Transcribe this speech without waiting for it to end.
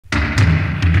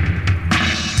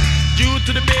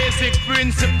to the basic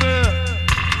principle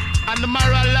and the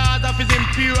moral laws of his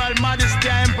imperial majesty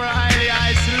Emperor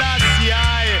Haile Selassie.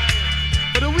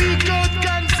 For the weak out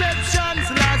conceptions,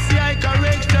 Selassie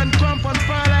correction, crump and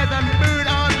paralyze and burn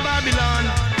out Babylon.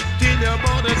 Till you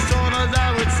about the songs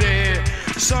I would say,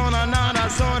 son another,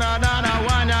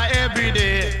 one every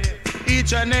day.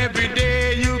 Each and every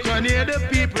day you can hear the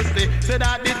people say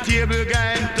that the table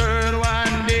can turn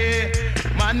one day.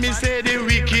 Man, me say the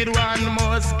wicked one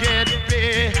must get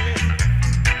paid.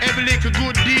 Every little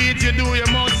good deed you do, you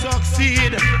must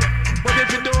succeed. But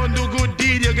if you don't do good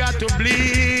deed, you got to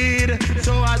bleed.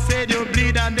 So I said you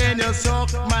bleed and then you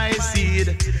suck my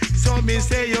seed. So me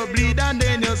say you bleed and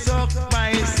then you suck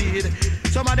my seed.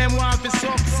 Some of them want to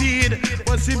succeed,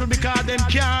 but simply because them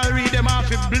can't read, them have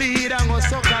to bleed and go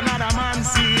suck another man's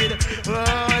seed.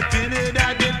 Oh, till it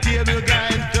that the table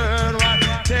can turn one.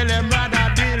 Tell them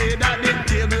brother Billy that the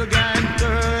table can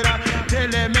turn up. Tell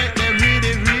them make them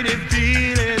really, really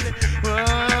feel it.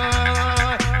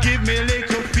 Oh, give me a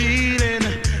little feeling.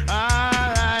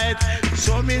 Alright,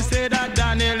 so me say that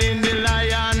Daniel in the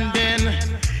lion den.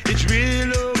 It really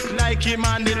look like him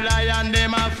and the lion,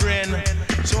 them a friend.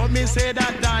 So me say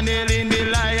that Daniel in the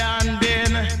lion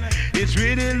den. It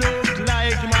really look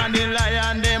like him and the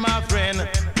lion, them a friend.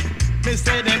 Me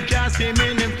say them cast him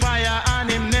in the fire and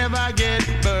him never get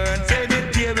burned. Say the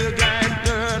table can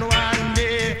turn one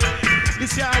day.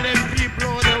 This all them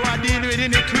people they want deal with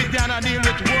iniquity and I deal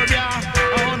with warrior.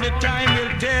 On the time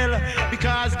will tell,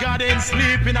 because God ain't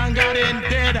sleeping and God ain't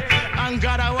dead. And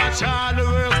God I watch all the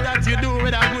works that you do,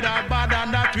 whether good or bad,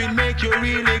 and that will make you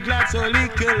really glad. So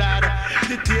little lad,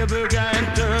 the table can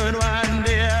turn one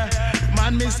day.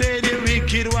 Man, me say the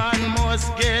wicked one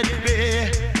must get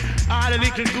paid. All the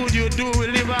little good you do will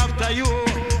live after you,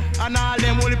 and all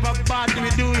them holy bad we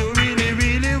do you really,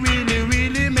 really, really,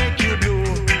 really make you blue.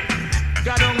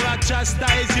 God don't want to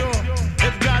chastise you.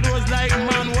 If God was like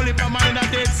man, holy man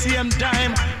at the same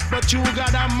time, but you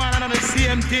got a man on the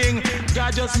same thing.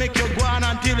 God just make you go on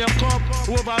until your cup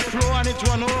overflow and it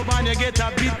run over and you get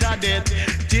a bitter death.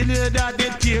 Till you that the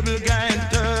table can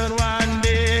turn one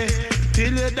day.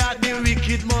 Till you that the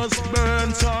wicked must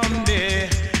burn someday.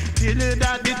 Till you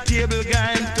that the table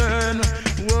can turn.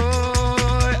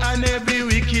 Whoa, and every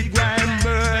wicked can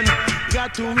burn.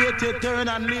 Got to wait your turn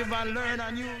and live and learn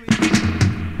and you.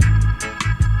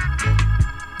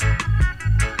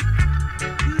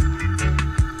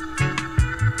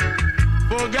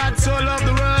 For God so loved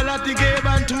the world that he gave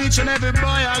unto each and every boy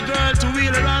and girl to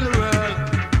wheel around the world.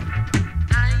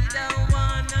 I don't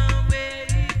wanna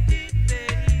wait in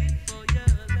vain for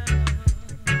your love.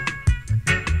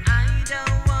 I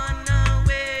don't wanna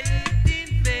wait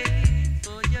in vain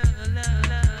for your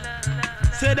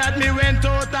love. Say that me went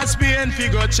out of Spain fi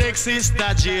go check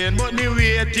Sister Jane, but me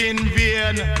wait in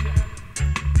vain.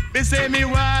 Me say me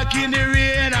walk in the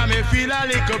rain and me feel a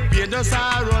little pain just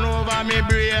all run over me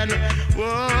brain.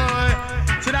 Whoa,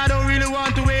 said I don't really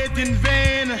want to wait in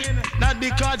vain. Not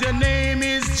because your name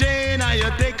is Jane and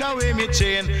you take away me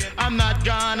chain. I'm not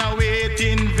gonna wait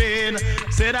in vain.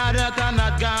 Said that I'm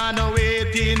not gonna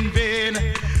wait in vain.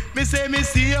 Me say me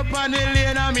see you on the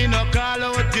lane and me no call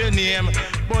out your name,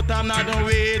 but I'm not gonna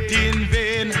wait in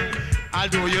vain.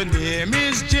 Although your name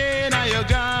is Jane and you're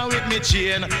gone with me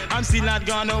chain, I'm still not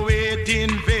gonna wait in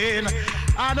vain.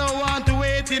 I don't want to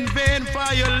wait in vain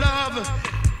for your love,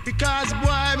 because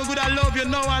boy, me good I love you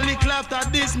now, and little after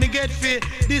this me get fit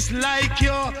dislike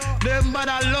you. Them but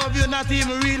I love you, not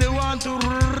even really want to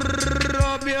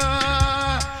rub you.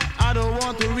 I don't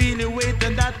want to really wait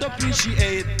and that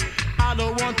appreciate. I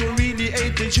don't want to really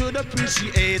hate and should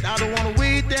appreciate. I don't want to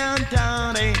wait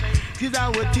downtown, eh? Cause I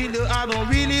will tell you I don't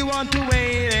really want to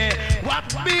wait, eh?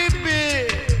 What baby?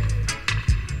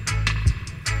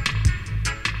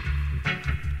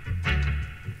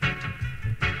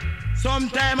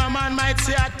 Sometime a man might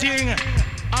say a thing,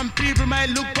 and people might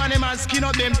look on him and skin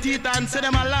up them teeth and say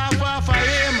them a laugh off of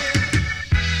him.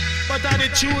 But I the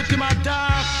truth him a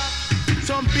talk.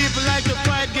 Some people like to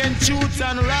fight against truths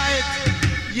and right.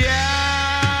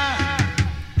 Yeah.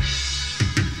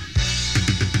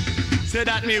 Say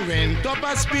that me went up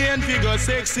a Spain figure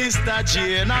sex Sister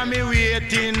Jane and me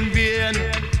wait in vain.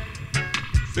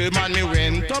 Say man me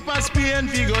went up a Spain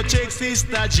figure check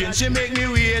Sister Jane, she make me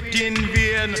wait in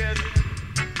vain.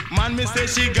 Man me say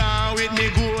she gone with me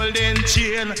golden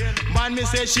chain. Man me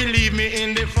say she leave me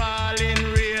in the falling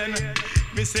rain.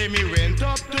 Me say me went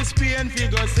up to Spain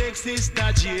figure sex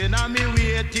Sister Jane and me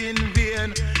wait in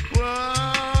vain.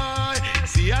 Whoa,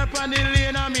 see her on the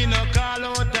lane and me no call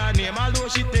out her name, although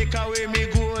she take away me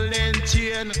golden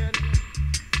chain.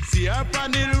 See her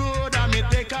on the road and me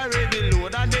take away the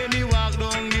load and then me walk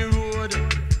down the road.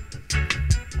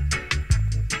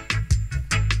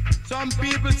 Some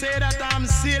people say that I'm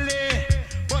silly,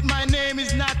 but my name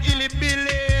is not Illy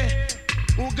Billy.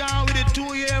 Who gone with a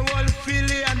 2-year-old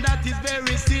filly, and that is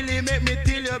very silly. Make me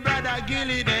tell you, brother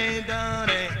Gilly, they done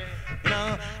it. You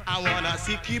know, I wanna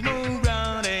see you move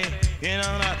round it. You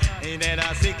know, and then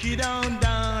I say keep down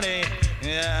it.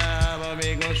 Yeah, but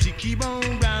me gon' see keep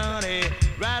on round it.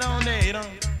 Right on there, you know.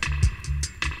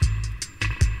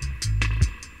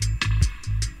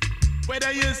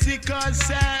 Whether you're sick or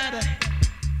sad,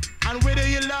 and whether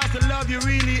you lost the love you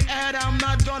really had, I'm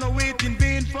not gonna wait in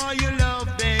vain for your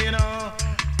love, babe, you know.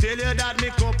 Tell you that me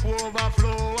cup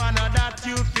overflow, and that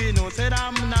you feel no. Said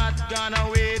I'm not gonna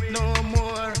wait no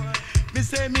more. Me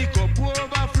say me cup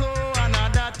overflow, and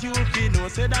that you feel no.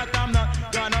 Say that I'm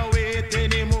not gonna wait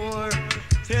anymore.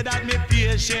 Say that me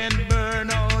patient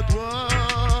burn out,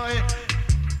 boy.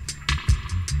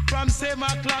 From 7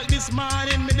 o'clock this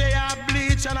morning, me day I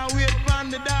bleach and I wait for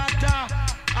the data.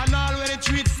 And all when it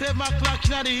reach 7 o'clock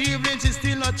in the evening, she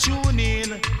still not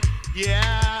tuning.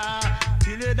 Yeah,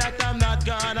 tell you that I'm not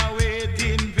gonna wait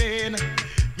in vain.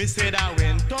 Me said I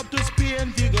went up to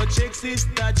Spain to go check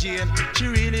Sister Jane. She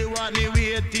really want me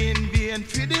wait in vain.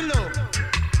 For the love,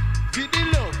 for the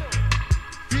love,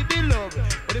 for the love.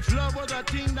 But if love was a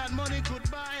thing that money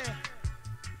could buy,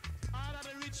 all of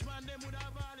the rich man them would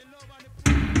have all the love and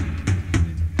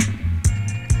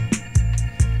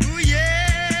the... Ooh yeah.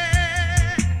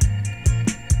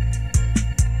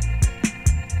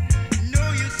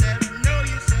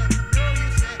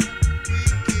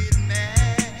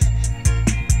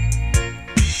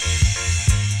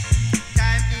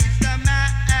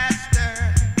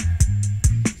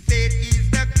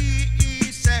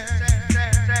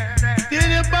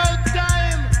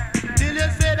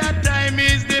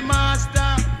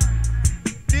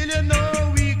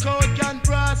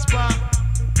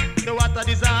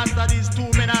 Disaster, these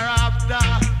two men are after.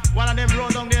 One of them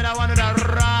run down the other one with a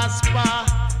rasper.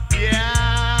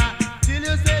 Yeah, till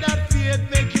you say that faith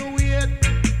make you wait.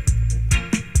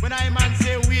 When I man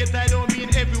say wait, I don't mean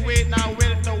every wait now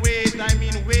wealth no wait. I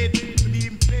mean wait, be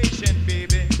impatient,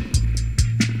 baby.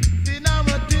 See now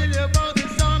I'ma tell you about the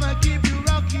song I keep you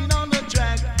rocking on the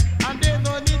track. And there's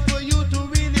no need for you to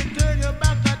really turn your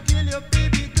back. I tell you,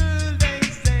 baby girl, they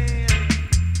say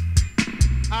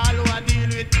all who I deal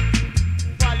with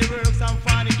works and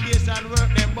fornication work,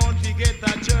 them bound to get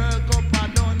a jerk up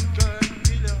and Dunkirk.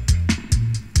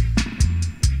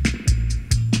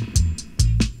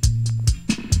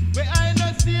 Where I no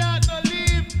see I no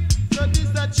leave, so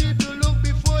this a cheap to look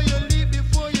before you leave,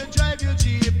 before you drive your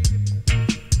Jeep.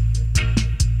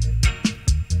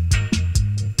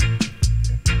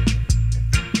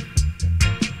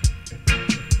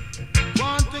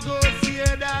 Want to go see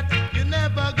that? You're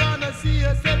never gonna see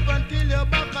yourself until you're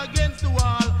back against the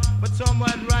wall. But some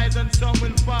will rise and some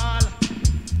will fall.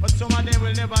 But some of them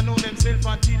will never know themselves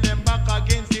until them back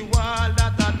against the wall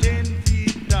that are 10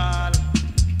 feet tall.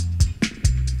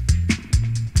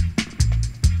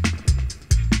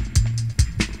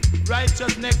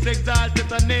 Righteousness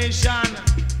exalted a nation,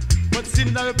 but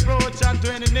sin the reproach unto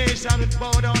any nation will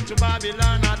bow down to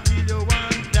Babylon. I tell you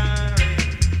one time,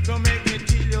 don't make me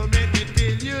tell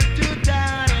you two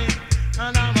times.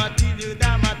 And I'ma tell you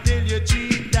that, I'ma tell you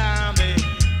 3 times.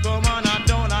 Come on and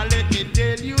down and let me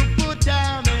tell you, put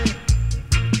down me.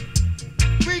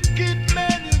 Wicked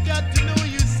man, you got to know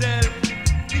yourself.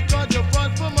 Because you fall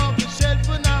from off the shelf,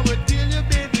 and I will tell you,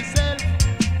 baby self.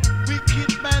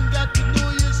 Wicked man, got to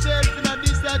know yourself. And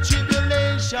this is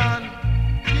tribulation,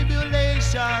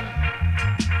 tribulation.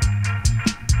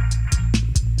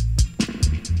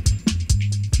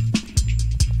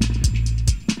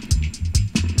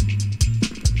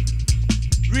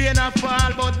 Rain a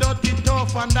fall, but dirty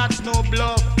tough, and that's no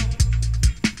bluff.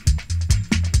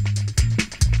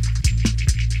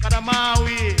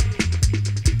 Kadamawi,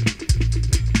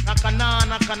 nakana,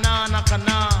 nakana,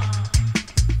 nakana.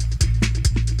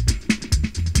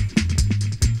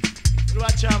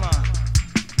 Watch out, man.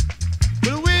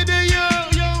 Well, with the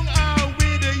young or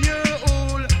with the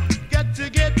old, get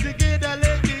together,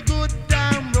 let the good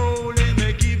time roll. And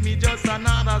they give me just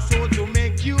another soul to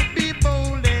make you be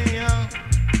bold.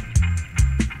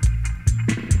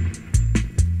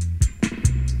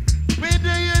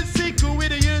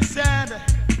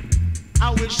 I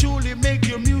will surely make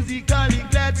you musically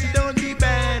glad, so don't be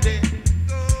bad.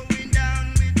 Going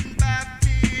down with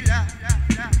Babylon.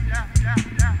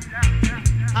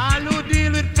 All who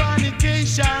deal with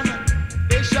fornication,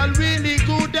 they shall really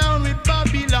go down with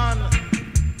Babylon.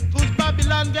 Cause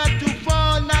Babylon got to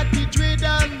fall, not the dread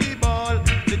and the ball.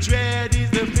 The dread is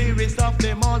the fairest of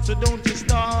them all, so don't you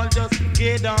stall, just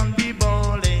get on the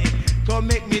ball. Come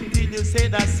make me till you say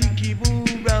that sicky boo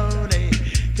round.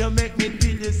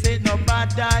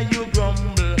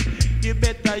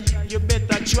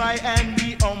 try and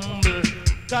be humble.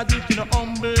 Cause if you're not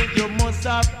humble, you must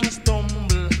have to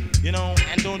stumble, you know,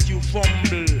 and don't you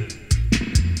fumble.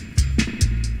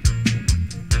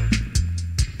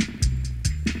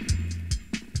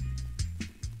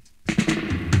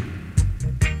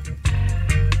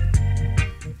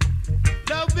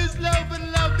 Love is love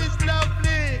and love is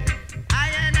lovely. I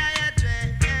and I a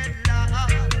dread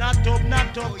love. Not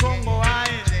up, Congo, I.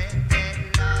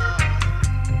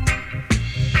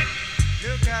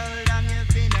 Look how long you've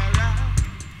been around,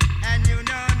 and you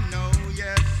don't know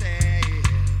yourself.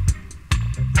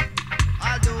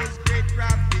 All those great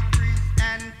prophet, priests,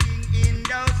 and king in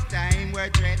those time were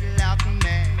dreadlock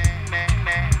men.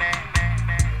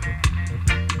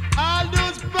 All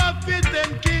those prophets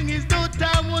and kings, no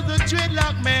time was a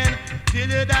dreadlock man. Tell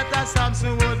you that a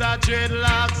Samson was a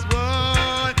dreadlocks,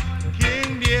 boy.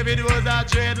 King David was a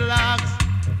dreadlocks.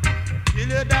 Tell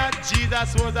you that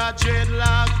Jesus was a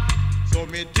dreadlocks. So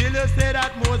me tell you say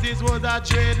that Moses was a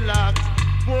dreadlocks.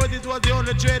 Moses was the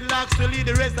only dreadlocks to lead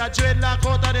the rest of dreadlock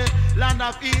out of the land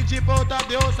of Egypt, out of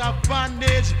the house of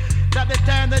bondage. At the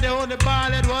time that the only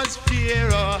Baldhead was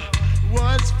Pharoh.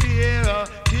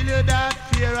 Tell you that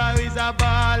Pharoh is a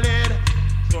Baldhead.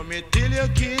 So me tell you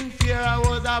King Pharoh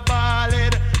was a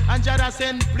Baldhead. And Jah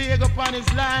sent plague upon his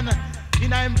land,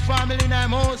 in him family, in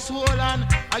him household, and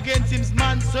against his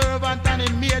manservant and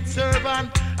him maid servant,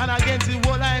 and against the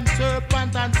whole of him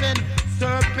serpent, and send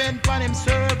serpent upon him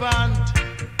servant.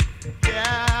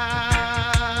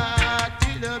 Yeah,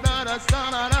 till the brother,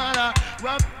 son, another,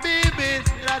 what babies,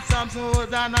 that Samson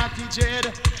was a naughty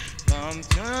dread.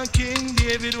 King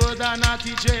David was a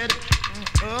naughty dread.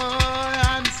 Oh,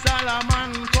 and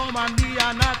Solomon come and be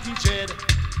a naughty dread.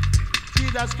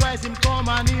 Jesus Christ him come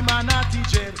and him a naughty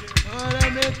dread. Oh,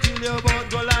 let me tell you about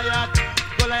Goliath.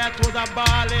 Goliath was a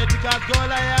Baldhead because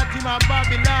Goliath him a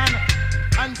Babylon.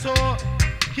 And so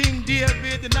King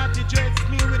David the naughty dread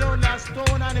slew with only a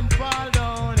stone and him fall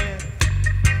down.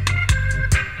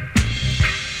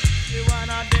 One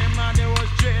of them and they was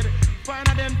dread. Find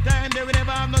of them time they will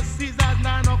never have no scissors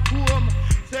nor no comb.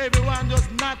 So everyone just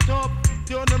knot up.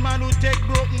 The only man who take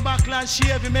broken buckle and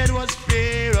shave him head was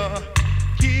Pharoh.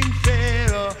 King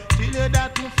Pharoh. Till you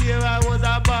that Pharoh was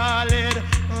a Baldhead.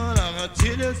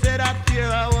 Till you say that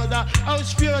Pharoh was a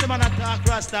house Pharoh, the man attack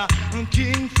Rasta.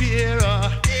 King Pharoh.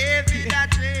 David a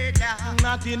traitor.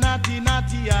 Naughty,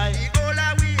 aye.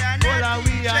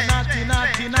 We are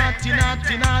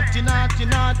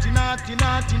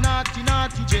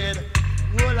naughty, dread.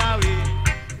 Roll away.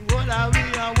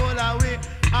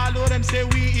 Although them say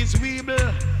we is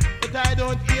weeble, but I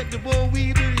don't hate the boy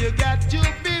weeble. You got to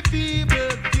be feeble.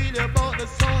 Tell about the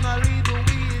son I read the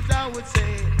weeds, I would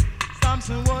say.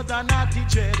 Samson was a naughty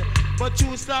dread, but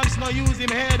true Samson no use him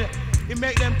head. He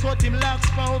make them cut him locks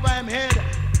from over him head.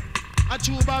 A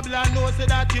true Babylon knows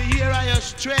that you hear are your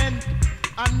strength.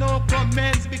 And no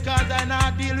comments because I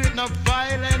not deal with no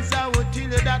violence. I would tell you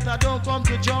that I don't come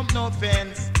to jump no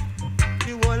fence.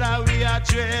 The whole of we are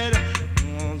dread.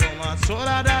 So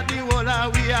that the whole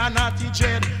of we are naughty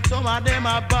dread. Some of them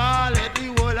are Baldhead,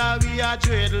 the whole of we are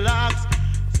dreadlocks.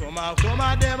 Some of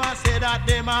them I say that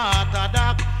them are heart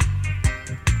attack.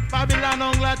 Babylon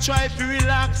hungla try to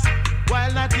relax,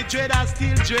 while naughty dread are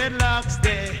still dreadlocks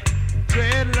there.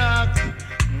 Dreadlocks.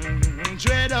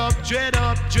 Dread up.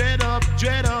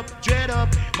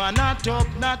 Man, not up.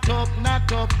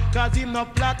 Cause him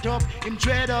not flat up. Him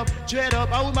dread up.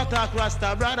 I would not talk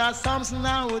Rasta, brother Samson,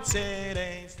 I would say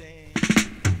they say.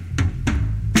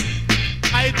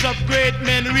 Heights of great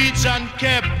men reach and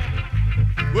kept,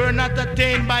 were not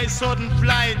attained by sudden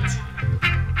flight.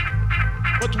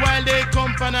 But while they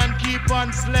comfort and keep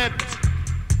on slept,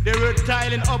 they were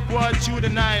tiling upwards through the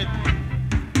night.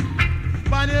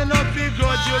 Man, you know, big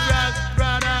grudge you,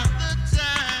 brother. the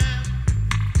time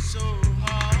so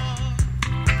hard?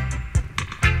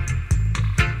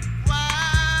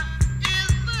 Why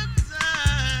is the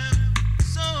time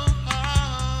so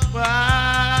hard?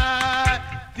 Why?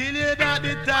 Till you that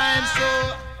the time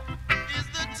so. Is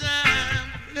the time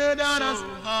You don't so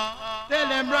hard? tell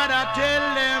them, brother,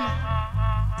 tell them.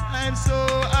 Time so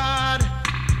hard.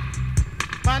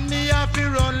 Man, me have to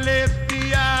run left the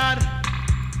yard.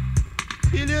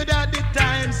 Till you that the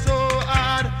time so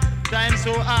hard. Time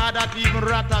so hard that even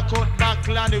rata cut back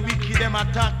and the wicked them a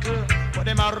tackle, but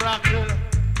them a rackle.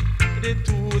 The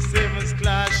 2-7s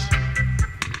clash.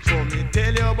 So me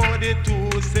tell you about the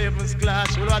 2-7s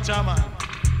clash. Well, watch a man.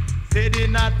 Say the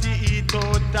natty eat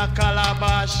out the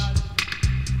calabash.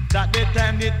 That the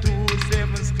time the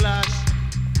 2-7s clash.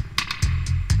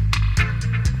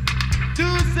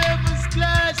 2-7s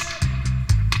clash.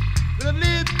 The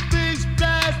little big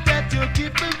splash that that you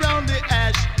keep around the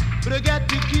ash. But you got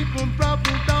to keep them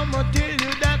proper down. I tell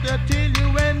you that, I tell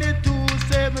you when the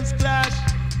 2-7s clash.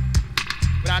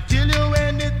 But I tell you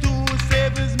when the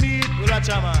 2-7s meet. Well, watch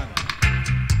out, man.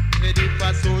 Said if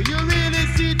I saw you really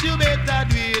see it, you better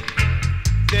do it.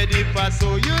 Said if I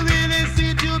saw you really see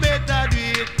it, you better do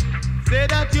it. Say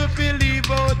that you feel leave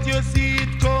out, you see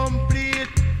it complete.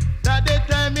 That the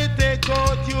time you take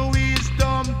out your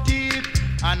wisdom teeth.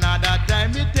 Another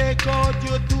time you take out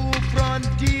your 2 front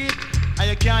teeth. And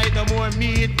you can't eat no more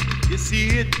meat, you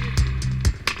see it.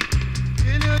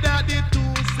 Tell you that the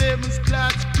 2-7s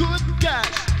clash, good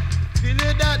gosh. Tell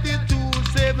you that the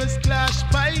 2-7s clash,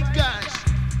 by gosh.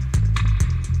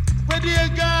 When you're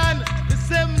gone, the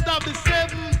 7th of the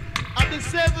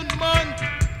 7th month,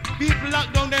 people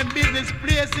lock down them business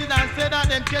places and say that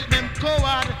them take them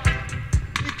coward.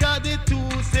 Because the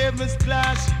 2-7s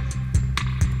clash.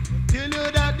 Tell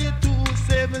you that the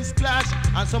 2-7s clash.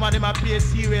 And some of them are play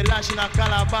serious lash in a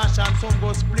calabash and some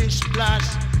go splish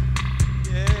splash.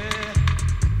 Yeah.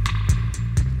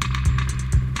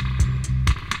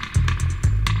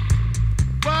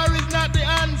 War is not the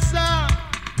answer.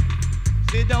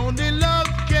 Say down the love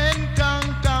can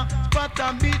conquer. Spot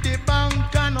and beat the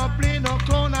banker. No play no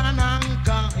crown and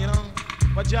anchor. You know,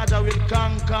 but Jaja will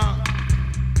conquer.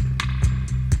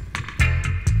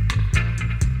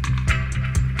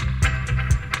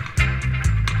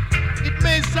 It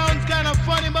may sound kind of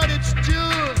funny, but it's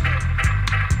true.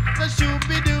 So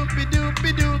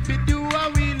shoopy-doopy-doopy-doopy-doo.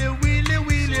 I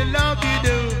really love you,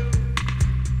 do.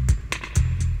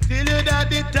 Tell you that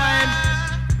the time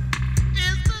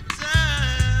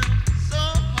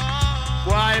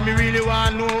why me really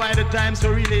want to know why the time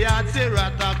so really hard. Say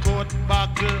rata coat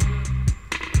buckle.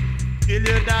 Tell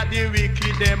you that the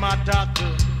wicked them attack.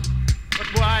 But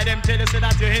why them tell you say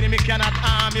that your enemy cannot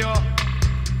harm you.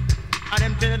 And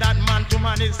them tell you that man to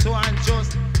man is so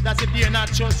unjust. That's if you not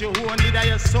trust your own, neither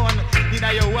your son,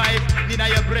 neither your wife, neither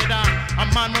your brother. A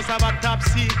man must have a top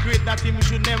secret that him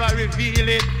should never reveal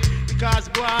it. Because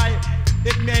boy,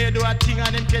 if me you do a thing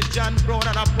and them catch John Brown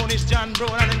and I punish John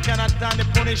Brown and them cannot stand the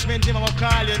punishment, him I will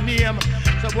call your name.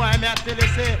 So boy, me I tell you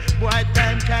say, boy,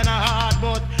 time kinda hard,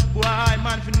 but boy,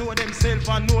 man, if you know themself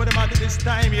and know them at this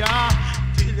time, yeah.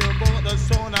 Tell you about the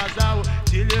son as I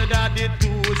tell you that the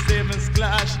 2-7s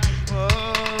clash. Oh,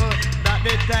 that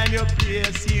the time you play,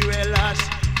 see where lash.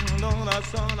 No.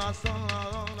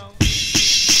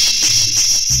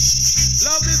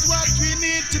 Love is what we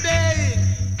need today.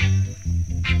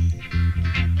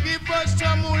 Give us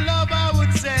some more love, I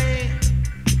would say.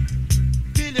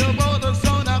 Tell you about the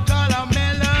song I call a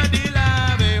melody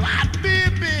love. What,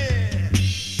 baby?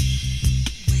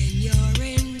 When you're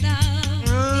in love,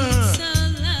 it's a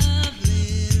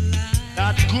lovely life.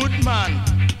 That good man.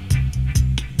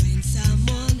 When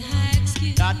someone asks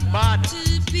you That bad.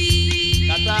 to be,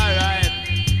 That's alright.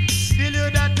 Tell you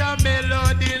that a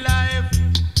melody life.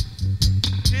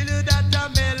 Tell you that a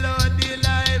melody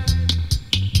life.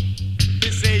 They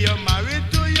say you're married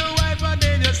to your wife and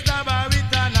then you stab her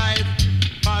with a knife.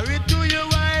 Married to your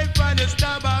wife and you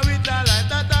stab her with a life.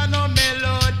 That a no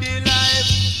melody life.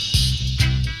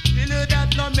 Tell you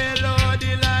that no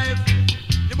melody life.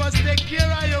 You must take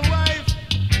care of your wife.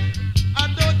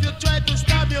 And don't you try to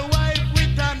stab your wife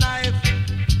with a knife.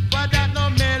 But that no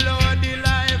melody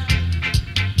life.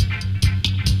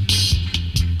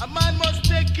 A man must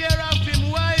take care of his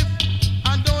wife.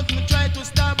 And don't you try to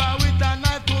stab her with a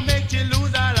knife to make you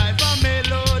lose her life. A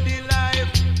melody life.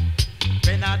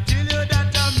 When I tell you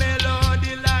that a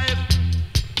melody life.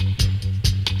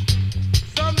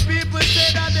 Some people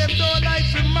say that they don't like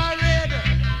to married.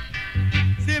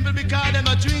 Simple because they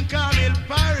not drink Camel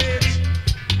porridge.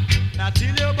 Now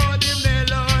tell you about the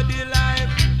melody life.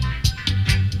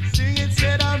 Sing it,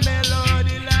 say the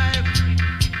melody life.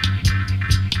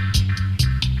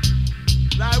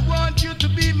 I want you to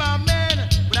be my man,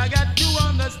 but I got to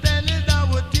understand it. I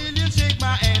would till you shake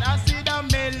my hand. I see the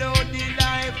melody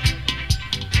life.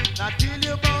 Now tell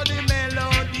you about the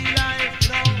melody life.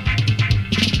 No.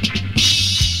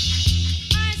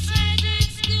 I said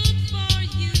it's good for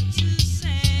you to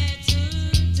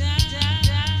settle down.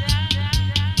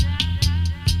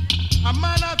 A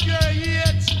man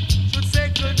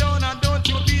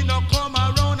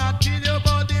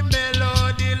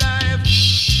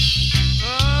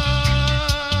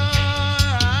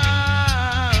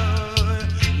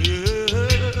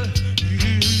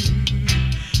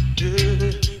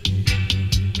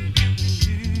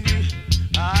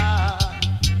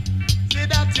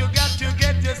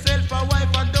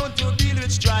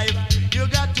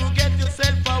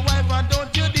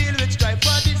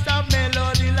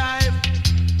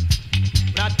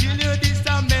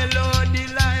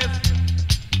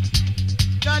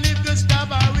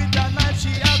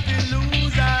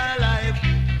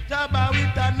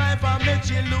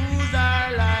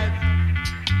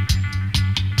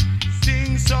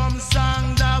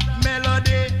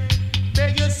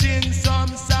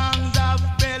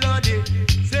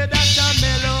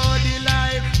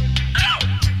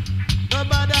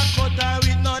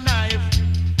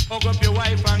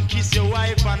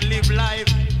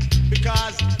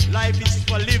Life is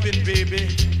for living, baby.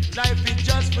 Life is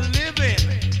just for living.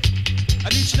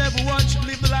 And each and every one should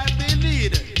live the life they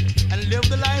lead. And live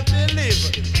the life they live.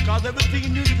 Cause everything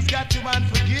in music has got to man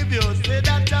forgive you. Say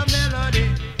that a melody.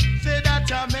 Say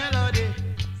that a melody.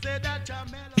 Say that a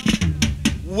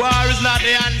melody. War is not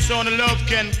the answer, only love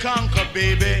can conquer,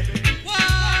 baby.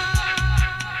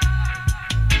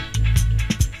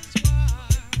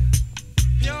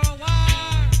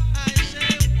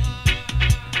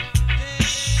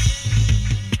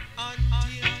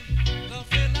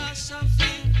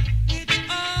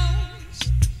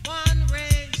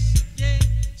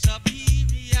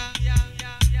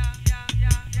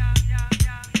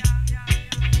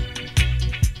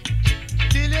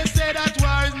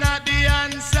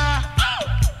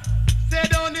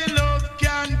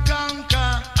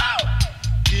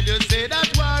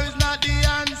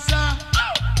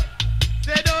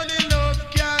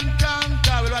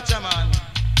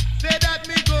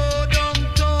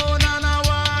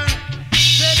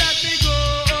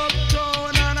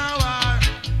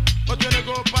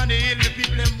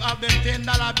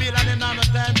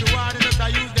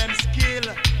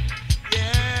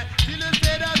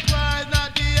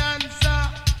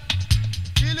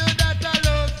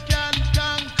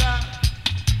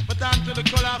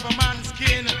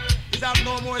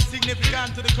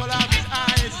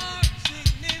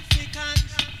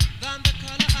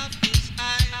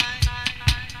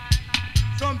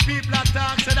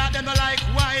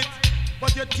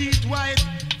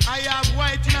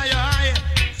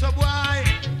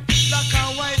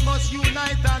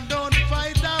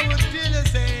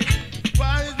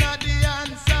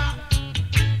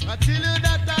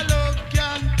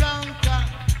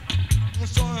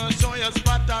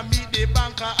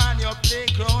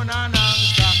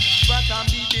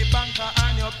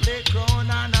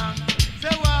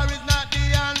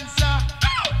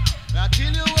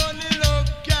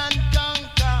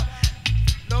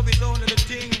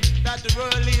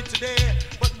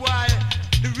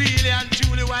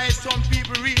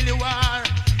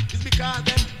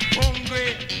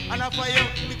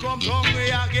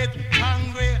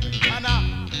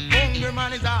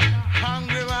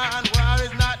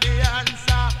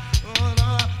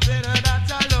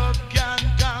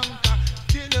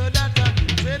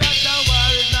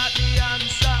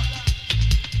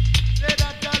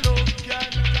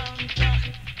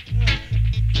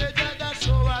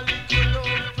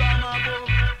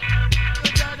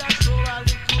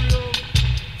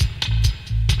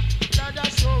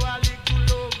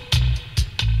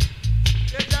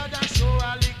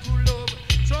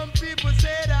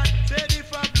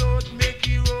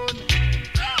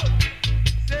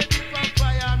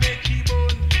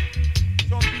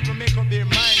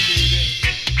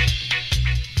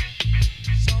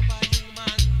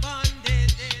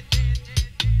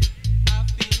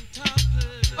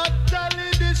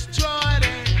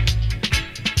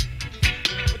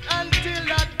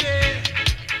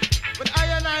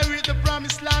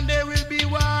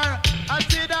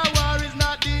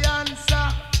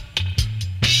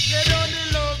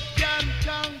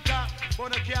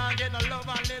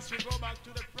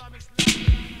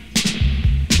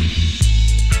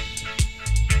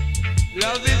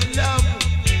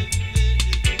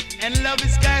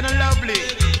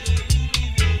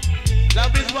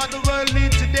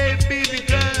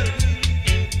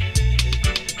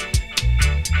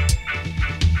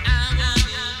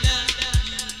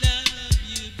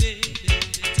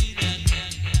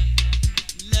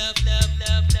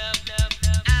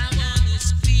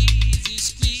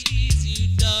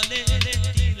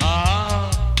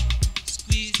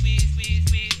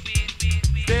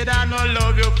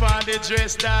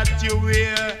 Dress that you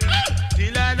wear,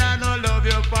 till I don't love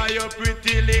you for your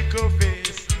pretty little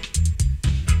face.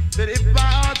 Said if my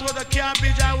heart was a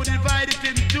cabbage, I would divide it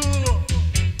in two,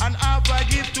 and half I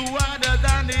give to others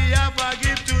and the half I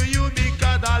give to you,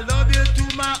 because I love you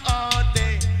to my heart,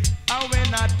 eh? And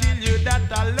when I tell you that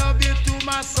I love you to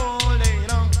my soul, eh, you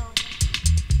know,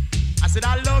 I said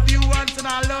I love you once and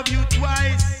I love you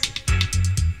twice,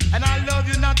 and I love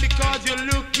you not because you're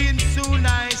looking so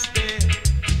nice, eh?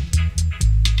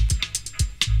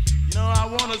 You know I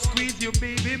wanna squeeze you,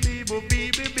 baby, baby,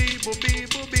 baby, baby,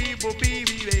 baby, baby,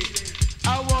 baby.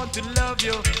 I want to love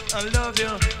you, I love you,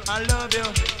 I love you,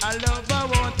 I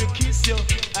want to kiss you,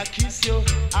 I kiss you,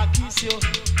 I kiss you.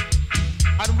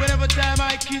 And whenever time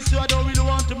I kiss you, I don't really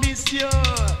want to miss you,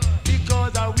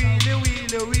 because I really,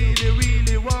 really, really,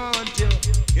 really want you,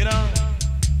 you know.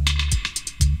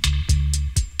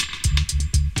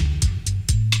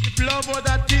 If love was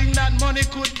a thing that money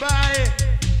could buy,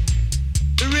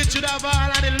 the rich would have all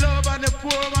of the love and the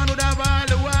poor man would have all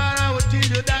the war. I would tell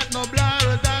you you that no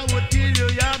blurs, I would tell you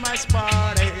you're my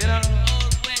spotty, you know.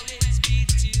 Always be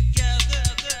together.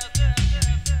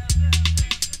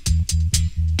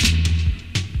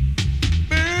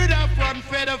 Bird of one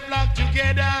feather flock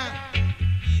together.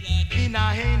 In a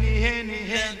henny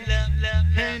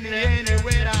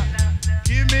weather.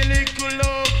 Give me little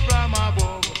love from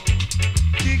above.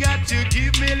 You got to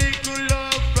give me little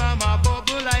love from above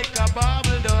like a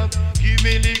bubble dove. Give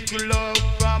me little love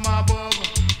from above.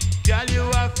 Girl, you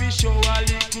have to show a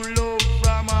little love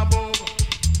from above.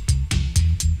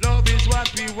 Love is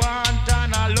what we want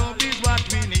and our love is what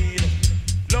we need.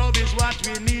 Love is what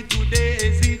we need today,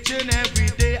 is each and every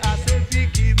day. I say, if you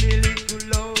give me little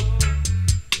love.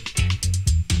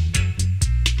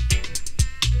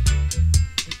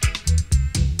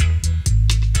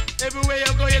 Everywhere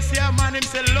you go, you see a man, him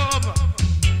say love.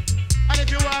 And if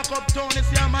you walk uptown, you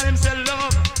see a man, him say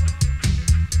love.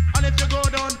 And if you go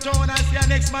downtown, I see a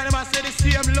next man, him I say the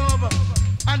same love.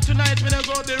 And tonight when you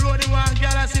go up the road, you want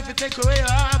girl, I see if you take away you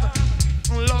have.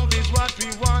 Love is what we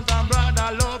want, and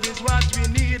brother, love is what we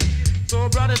need. So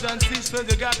brothers and sisters,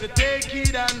 you got to take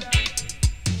it and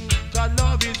cause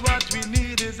love is what we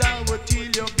need, is I will tell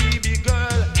you, baby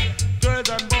girl. Girls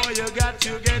and boys, you got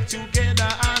to get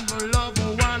together and love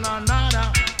one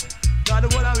another. God, the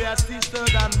world we are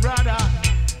sisters and brother.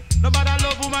 Nobody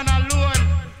love woman alone.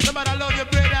 Nobody love your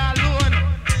brother alone.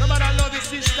 Nobody love your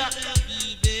sister.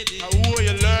 How will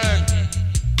you learn?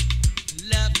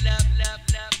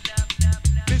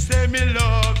 Me say me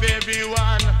love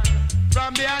everyone.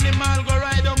 From the animal go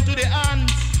right down to the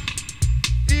ants.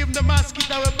 Even the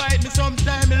mosquito will bite me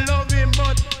sometime. Me love him,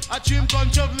 but a dream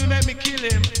come trouble me, make me kill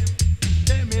him.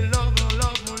 Say me love him,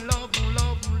 love him, love him,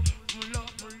 love him,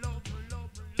 love him, love him,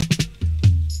 love him.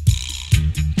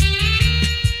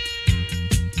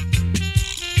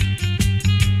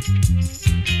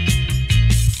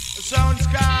 The sound's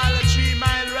called a 3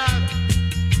 Mile Rock.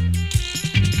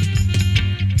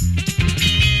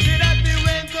 See that me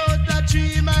went out a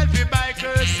 3 mile fi buy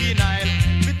Kersey Nile.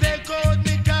 We take out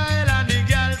me Kyle and the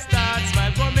girl start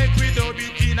smile. Come make we dub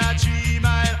it in a 3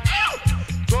 mile.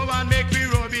 Come and make we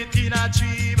rub it in a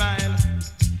 3 mile.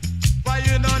 Why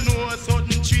you don't know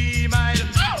something 3 mile?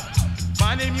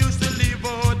 Man, him used to live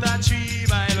out a 3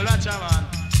 mile. Watch a man.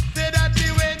 Say that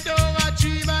we went down a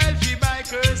 3 mile fi buy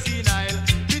Kersey Nile.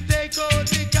 We take out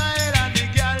the Kyle and the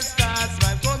girl start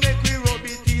smile. Come make we rub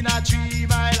it in a 3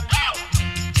 mile.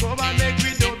 Come and make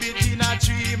we dub it in a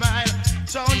 3 mile.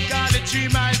 Sound called the 3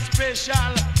 mile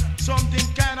special. Something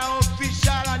kinda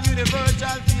official and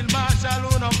universal. Feel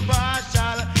martial, no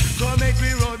partial. Come make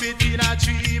we rub it in a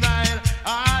 3 mile.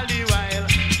 All the while,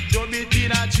 dub it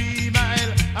in a 3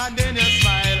 mile. And then you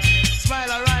smile. Smile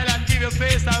a while and give your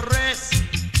face a rest.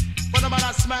 But no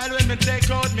matter smile when me take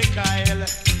out me Kyle.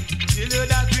 Tell you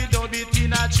that we dub it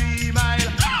in a 3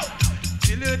 mile.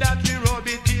 Tell you that we rub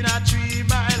it in a 3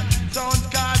 mile. Sound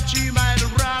called 3 Mile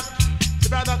Rock. The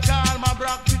brother call my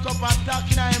Brock, pick up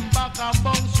attack in him back and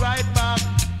bounce right back.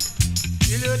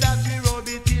 Tell you that we rub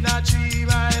it in a 3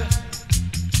 mile.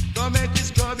 Don't make this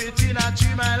scrub it in a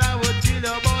 3 mile. I would tell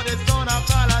you about the sound I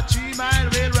call a 3 mile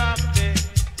will rock there.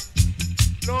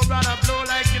 Blow brother, blow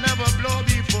like you never blow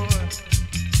before.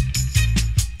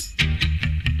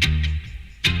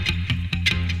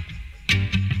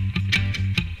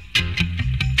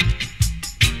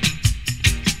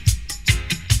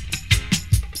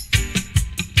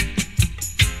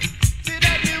 See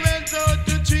that we went out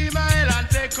to 3 mile and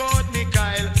take out me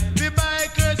Kyle. We buy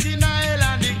Kersey Nile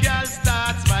and the girl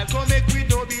start smile. Come make we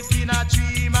dub it in a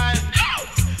 3 mile.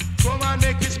 Come and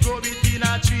make we scrub it in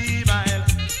a 3 mile.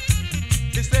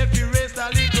 Me say if you race a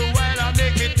little while and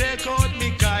make me take out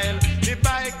me Kyle. Me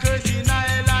buy Kersey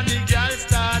Nile and the girl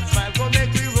start smile. Come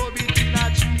make we rub it in a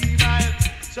 3 mile.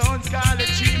 Sounds called a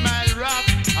 3 Mile Rock.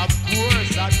 Of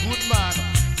course, a good man.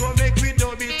 Come make we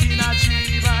dub it in a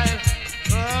 3 mile.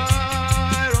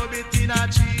 Oh, rub it in a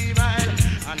 3 mile.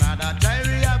 Another time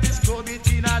we have to scrub it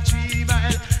in a 3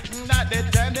 mile. Not the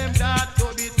time them that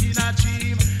dub it in a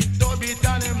 3 mile. Dub it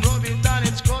and him, rub it and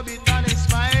him, scrub it and him,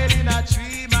 smile in a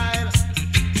 3 mile.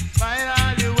 Smile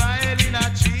all the while in a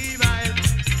 3 mile.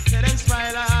 Say them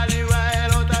smile all the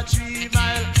while out a 3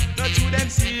 mile. Not you them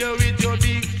see you with your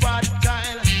big fat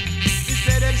Kyle. He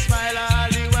say them smile all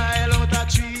the while out a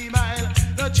 3 mile.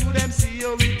 Not you them see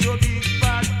you with your big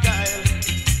fat Kyle.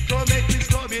 Come make me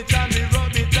scrub it and me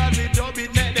rub it and me dub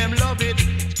it, make them love it.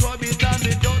 Scrub it and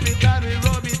me dub it and me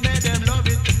rub it, make them love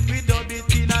it. We dub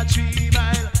it in a 3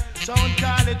 mile. Sound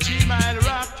called a 3 Mile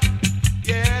Rock.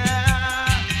 Yeah.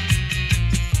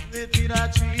 It in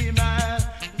a 3 mile.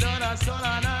 Another son,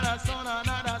 another son,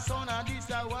 another son, and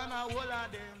this I wanna all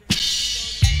of them.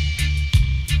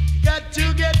 got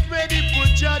to get ready for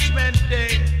Judgment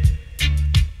Day.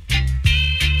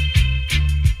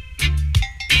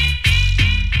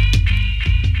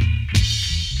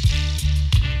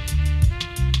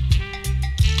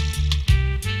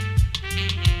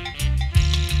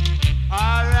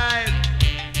 All right.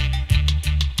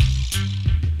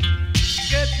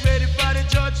 Get ready for the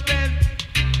judgment.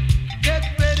 Get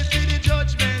ready for the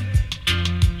judgment.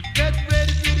 Get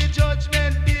ready for the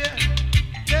judgment, dear.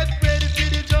 Get ready for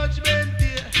the judgment,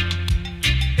 dear.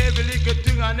 Every little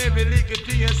thing and every little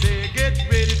thing you say. Get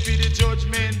ready for the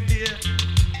judgment, dear.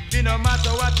 It no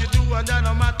matter what you do and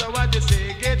no matter what you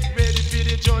say. Get ready for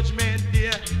the judgment,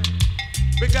 dear.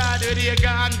 Because you're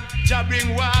gone, Jah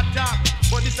bring water.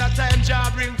 But this a time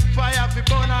Jah bring fire to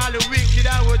burn all the wicked.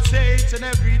 I would say it's an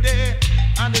every day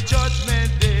on the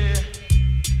judgment day.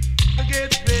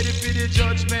 Get ready for the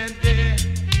judgment day.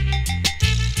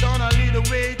 Son, I lead the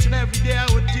way each and every day. I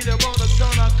would tell about the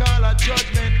son I call a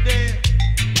judgment day.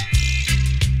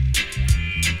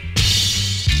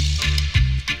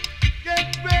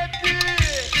 Get ready,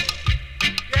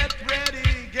 get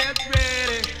ready, get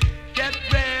ready, get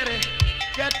ready,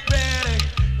 get ready.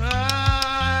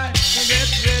 Get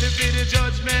ready for the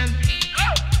judgment.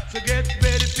 So get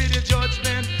ready for the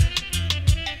judgment.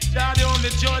 Jah the only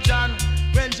judge, and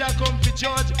when Jah come to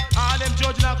judge, all them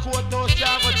judge in a courthouse,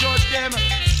 Jah go judge them.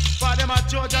 For them a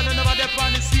judge and they never dey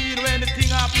on the scene when the thing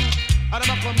happen, and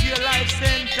them a come give life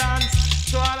sentence.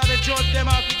 So all of the judge them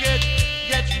have to get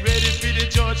ready for the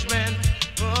judgment.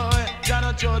 Oh, Jah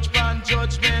no judge pan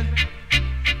judgment,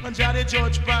 and Jah the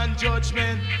judge pan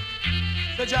judgment.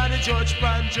 So Jah the judge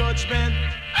pan judgment.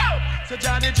 So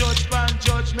Jah the judge pan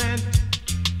judgment.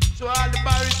 So all the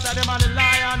barristers them and the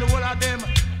liar and the whole of them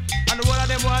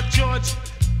what judge.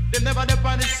 They never dey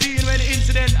on the scene when the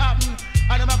incident happen,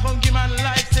 and them a come give man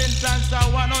life sentence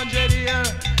of 100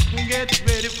 years. Get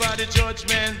ready for the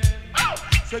judgment.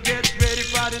 So get ready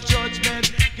for the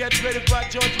judgment. Get ready for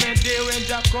judgment day when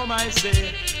Jah come, I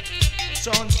say.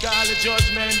 Sounds called the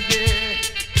judgment day.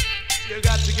 You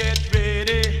got to get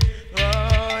ready.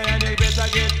 Oh, and you better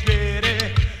get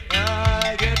ready.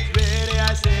 Oh, get ready,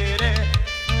 I say that.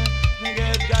 You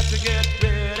got to get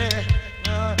ready.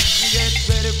 Get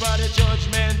ready for the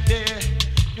judgment day.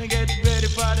 Get ready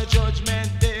for the judgment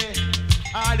day.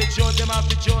 All the judge them have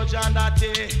to judge on that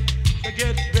day. So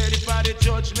get ready for the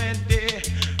judgment day.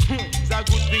 It's a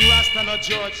good thing Rasta no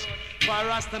judge. For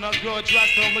Rasta no grudge,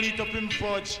 Rasta only eat up him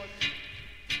fudge.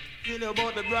 Feel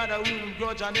about the brother who him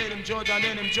grudge and then him judge and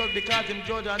then him judge because him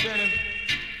judge and then him.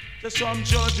 Just some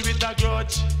judge with a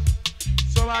grudge.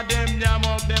 Some of them damn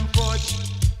up them fudge.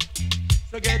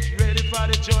 So get ready for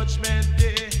the judgment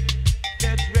day.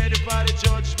 Get ready for the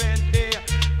judgment day.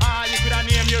 Ah, you could have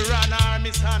named your runner,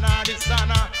 Miss Hannah, this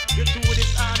Hannah. You do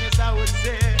this honest, I would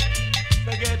say.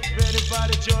 So get ready for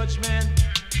the judgment.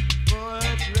 Oh,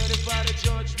 get ready for the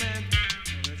judgment.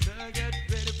 So get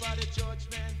ready for the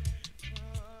judgment.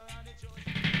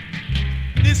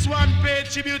 This one paid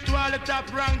tribute to all the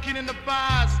top ranking in the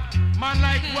past. Man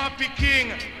like Wappy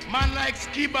King, man like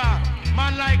Skibba,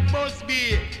 man like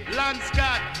Busby, Lance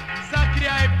Scott, Zachary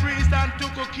High Priest and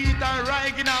Tuko Keith and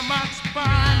Reagan and Max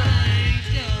Pan.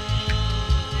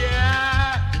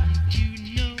 Yeah.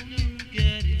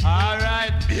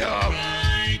 Alright, yo.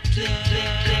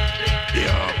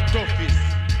 Yo, toughest.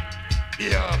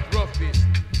 Yo, roughest.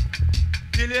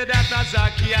 Till you that a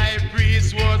Zachary High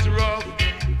Priest was rough.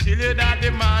 Till you that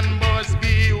the man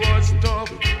Busby was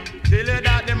tough. Till you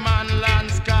that the man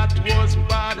Lance Scott was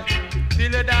bad.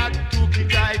 Till you that Tuki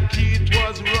Guy Keith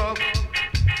was rough.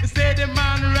 You say the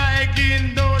man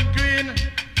Reagan don't grin.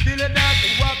 Till you that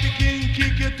Wappy King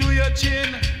kick you to your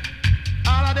chin.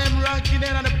 All of them ranking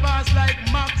in on the past like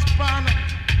Max Pan,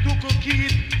 Tuko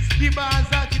Keith, Skibba and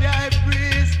Zachary High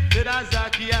Priest. Till that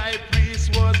Zachary High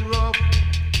Priest was rough.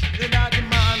 Till that the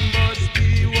man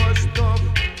Busby was tough.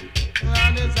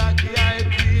 And the Zachary High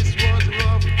Priest was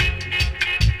rough.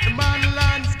 The man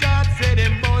Lance Scott said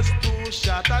him bust 2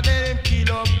 shots and then him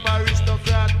kill up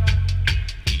aristocrat.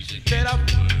 Said up,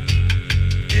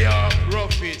 yeah,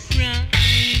 roughest.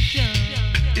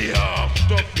 Yeah,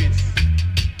 toughest.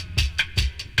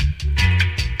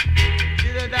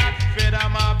 Till that feather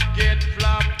map get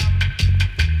flap.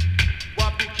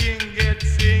 Wappy King get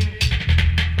sing.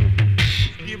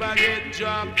 Skibba get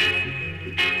dropped.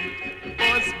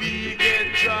 Busby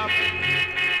get dropped.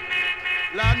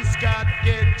 Lance Scott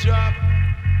get dropped.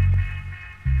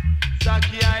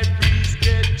 Zachary High Priest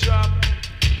get dropped.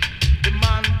 The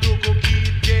man Tuko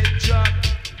Keith get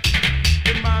dropped.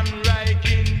 The man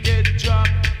Reagan get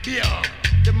dropped. Yeah.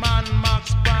 The man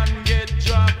Max Pan get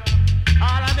dropped.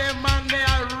 All of them man they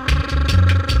are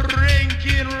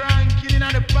ranking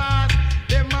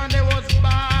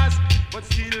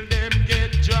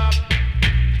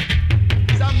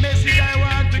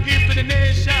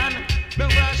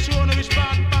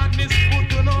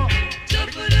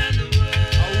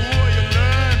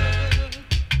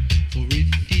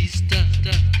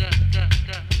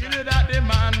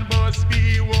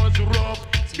rough.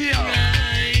 Be up.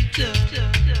 Right.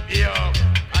 Be up.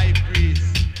 High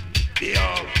priest. Be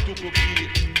up. Tukuki.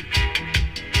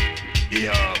 Be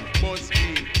up.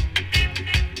 Busby.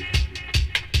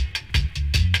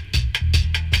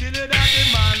 Till that the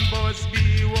man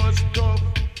Busby was tough.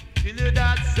 Till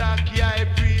that Zaki high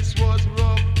priest was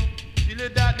rough. Till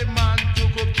that the man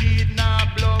Tukuki nah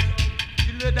bluff.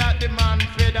 Till that the man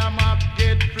fed him up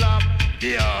get flop.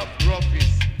 Be up.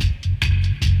 Roughest.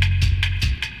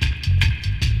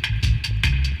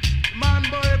 Man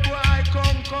boy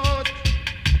come out.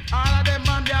 All of them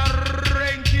man they are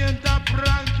ranking top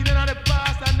ranking in the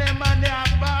past and them man they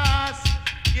are boss.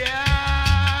 Yeah.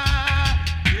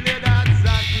 Till that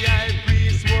Zaki high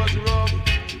priest was rough.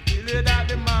 Till that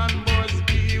the man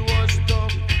Busby was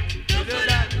tough. Till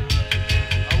that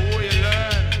how you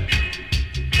learn.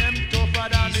 Them tougher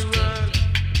than the world.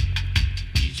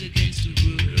 It's against the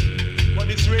world. But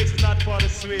this race is not for the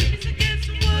swift. It's against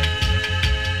the world.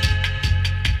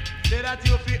 Say that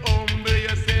you feel humble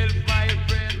yourself, my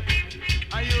friend,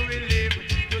 and you will live.